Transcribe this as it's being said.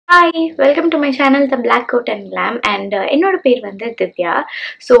Hi, welcome to my channel The Black Coat and Glam and என்னோட பேர் வந்து Divya.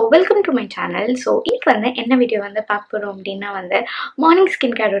 So welcome to my channel. So இன்னைக்கு வந்து என்ன வீடியோ வந்து பார்க்க போறோம் அப்படின்னா வந்து மார்னிங்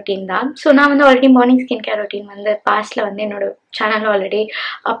ஸ்கின் கேர் ரொட்டீன் தான். ஸோ நான் வந்து already morning skin care routine வந்து பாஸ்ட்ல வந்து என்னோட சேனல் ஆல்ரெடி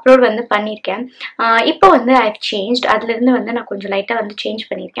அப்லோட் வந்து பண்ணியிருக்கேன். இப்போ வந்து ஐ ஹவ் சேஞ்ச்ட். அதுலேருந்து வந்து நான் கொஞ்சம் லைட்டாக வந்து சேஞ்ச்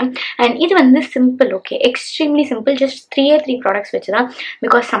பண்ணியிருக்கேன். அண்ட் இது வந்து simple, okay, extremely simple. Just three products வச்சு தான்.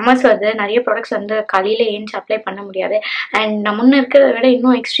 பிகாஸ் சம்மர்ஸ் வந்து நிறைய ப்ராடக்ட்ஸ் வந்து காலையில் ஏஞ்சி அப்ளை பண்ண முடியாது. அண்ட் நான் முன்னே இருக்கிறத விட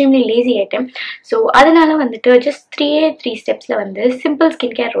இன்னும் எக்ஸ்ட்ரீம்லி லேசி ஆயிட்டேன். ஸோ அதனால வந்துட்டு ஜஸ்ட் த்ரீ ஸ்டெப்ஸில் வந்து simple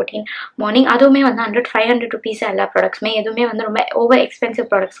skin care routine morning. அதுவுமே வந்து 500 rupees எல்லா ப்ராடக்ட்ஸுமே, எதுவுமே வந்து ரொம்ப ஓவர் எக்ஸ்பென்சிவ்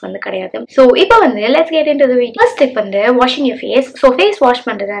ப்ராடக்ட்ஸ் வந்து கிடையாது. ஸோ இப்போ வந்து let's get into the video. First step வந்து washing your face. So face wash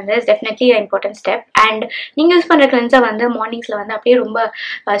பண்ணுறது வந்து டெஃபினெட்லி இம்பார்ட்டன்ட் ஸ்டெப். அண்ட் நீங்கள் யூஸ் பண்ணுற கிளென்சர் வந்து மார்னிங்ஸில் வந்து அப்படியே ரொம்ப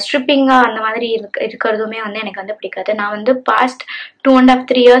ஸ்ட்ரிப்பிங்காக அந்த மாதிரி இருக்கிறதுமே வந்து எனக்கு வந்து பிடிக்காது. நான் வந்து பாஸ்ட்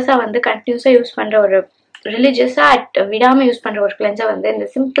 2.5-3 years வந்து கண்டினியூஸாக யூஸ் பண்ணுற ஒரு ரிலிஜியஸாக விடாமல் யூஸ் பண்ணுற ஒரு கிளென்சர் வந்து இந்த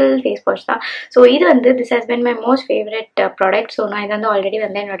சிம்பிள் ஃபேஸ் வாஷ் தான். ஸோ இது வந்து this has been my most favourite product. So நான் இது வந்து ஆல்ரெடி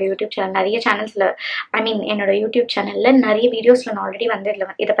வந்து என்னோட யூடியூப் சேனல் நிறைய சேனல்ஸில் என்னோட யூடியூப் சேனலில் நிறைய வீடியோஸில் நான் ஆல்ரெடி வந்து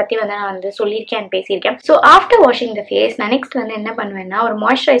இதை பற்றி வந்து நான் வந்து சொல்லியிருக்கேன் அண்ட் பேசியிருக்கேன். ஸோ ஆஃப்டர் வாஷிங் த ஃபேஸ் நான் நெக்ஸ்ட் வந்து என்ன பண்ணுவேன்னா ஒரு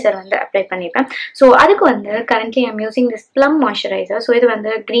மாய்ஸ்சரைசர் வந்து அப்ளை பண்ணியிருப்பேன். ஸோ அதுக்கு வந்து currently I'm using this plum moisturiser. So இது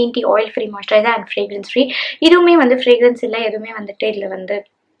வந்து green tea oil free moisturiser and fragrance free. இதுவுமே வந்து ஃப்ரேக்ரன்ஸ் இல்லை, எதுவுமே வந்துட்டு இதில் வந்து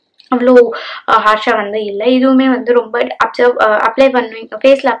அவ்வளோ ஹார்ஷாக வந்து இல்லை. இதுவுமே வந்து ரொம்ப அப்ளை பண்ணுவீங்க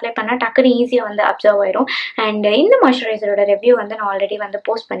ஃபேஸில் அப்ளை பண்ணால் டக்குனு ஈஸியாக வந்து அப்சர்வ் ஆயிரும். அண்ட் இந்த மாய்ஸ்சரைசரோட ரிவ்யூ வந்து நான் ஆல்ரெடி வந்து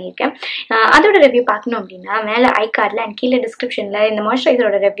போஸ்ட் பண்ணியிருக்கேன். அதோட ரிவ்யூ பார்க்கணும் அப்படின்னா மேலே ஐ கார்டில் அண்ட் கீழே டிஸ்கிரிப்ஷனில் இந்த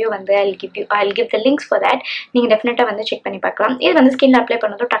மாய்ஸ்சரைசரோட ரிவ்யூ வந்து I give the links for that. நீங்கள் டெஃபினட்டாக வந்து செக் பண்ணி பார்க்கலாம். இது வந்து ஸ்கின்ல அப்ளை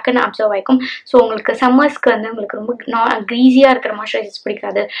பண்ணதும் டக்குன்னு அப்சர்வ் ஆகிக்கும். ஸோ உங்களுக்கு சம்மர்ஸ்க்கு வந்து உங்களுக்கு ரொம்ப க்ரீஸியாக இருக்கிற மாய்ஸ்சரைசர்ஸ்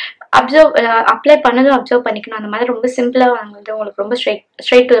பிடிக்காது, அப்ளை பண்ணதும் அப்சர்வ் பண்ணிக்கணும், அந்த மாதிரி ரொம்ப சிம்பிளாக வந்து உங்களுக்கு ரொம்ப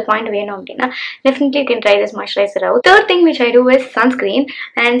ஸ்ட்ரைட் டு த பாயிண்ட் வேணும் அப்படின்னா definitely you can try this moisturiser out. Third thing which I two is sunscreen.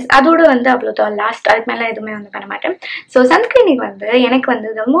 And அதோட வந்து அவ்வளோதான் லாஸ்ட், அதுக்கு மேலே எதுவுமே வந்து பண்ண மாட்டேன். ஸோ சன்ஸ்கிரீனுக்கு வந்து எனக்கு வந்து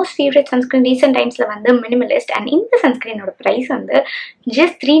the most favourite sunscreen recent டைம்ஸில் வந்து மினிமலிஸ்ட். அண்ட் இந்த சன்ஸ்கிரீனோட ப்ரைஸ் வந்து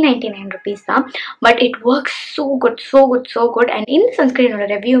ஜஸ்ட் 399 rupees தான். But it works so good. And இந்த சன்ஸ்கிரீனோட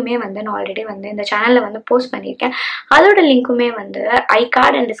ரிவ்யூமே வந்து நான் ஆல்ரெடி வந்து இந்த சேனலில் வந்து போஸ்ட் பண்ணியிருக்கேன். அதோட லிங்க்குமே வந்து ஐ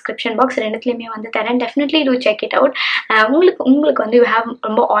கார்ட் அண்ட் டிஸ்கிரிப்ஷன் பாக்ஸ் ரெண்டுத்துலையுமே வந்து தரேன். Definitely do check it out. உங்களுக்கு வந்து யூ ஹேவ்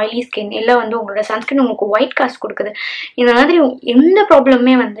ரொம்ப ஆயிலி ஸ்கின், இல்லை வந்து உங்களோட சன்ஸ்கிரீன் உங்களுக்கு ஒயிட் காஸ்ட் கொடுக்குது, இந்த மாதிரி எந்த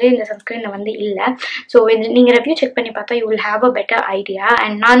ப்ராப்ளமே வந்து இந்த சன்ஸ்கிரீனில் வந்து இல்லை. ஸோ இது நீங்கள் ரிவ்யூ செக் பண்ணி பார்த்தா you will have a better idea.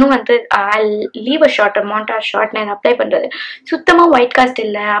 And நானும் வந்து லீவ் அ ஷார்ட், மாண்டார் ஷார்ட் நான் அப்ளை பண்ணுறது சுத்தமாக ஒயிட் காஸ்ட்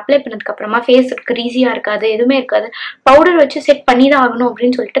இல்லை. அப்ளை பண்ணதுக்கு அப்புறமா ஃபேஸ் க்ரீஸியாக இருக்காது, எதுவுமே இருக்காது. பவுடர் வச்சு செட் பண்ணி தான் ஆகணும்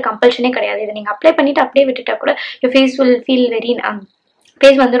அப்படின்னு சொல்லிட்டு கம்பல்ஷனே கிடையாது. இதை நீங்கள் அப்ளை பண்ணிவிட்டு அப்படியே விட்டுட்டா கூட your face will feel very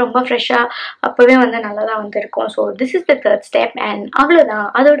face வந்து ரொம்ப ஃப்ரெஷ்ஷாக அப்போவே வந்து நல்லா தான் வந்து இருக்கும். So this is the third step. And அவ்வளோதான்,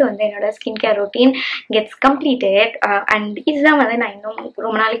 அதோட வந்து என்னோட skin care routine gets completed. And இதுதான் வந்து நான் இன்னும்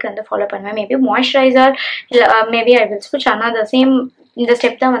ரொம்ப நாளைக்கு வந்து ஃபாலோ பண்ணுவேன். மேபி மாய்ஸ்சரைசர் இல்லை மேபி ஐ வில் ஸ்விட்ச். ஆனால் த சேம் இந்த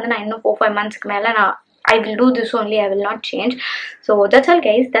ஸ்டெப் தான் வந்து நான் இன்னும் 4-5 months மேலே I will do this only, I will not change. So that's all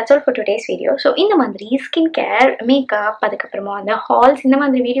guys, that's all for today's video. So இந்த மாதிரி ஸ்கின் கேர், மேக்கப், அதுக்கப்புறமா வந்து ஹால்ஸ், இந்த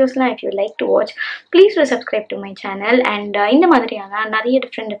மாதிரி வீடியோஸ்லாம் if you like to watch, please do subscribe to my channel. And இந்த மாதிரியான நிறைய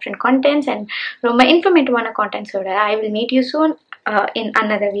different contents and ரொம்ப informative contents ஓட I will meet you soon in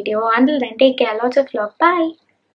another video. Until then, take care, lots of love, bye.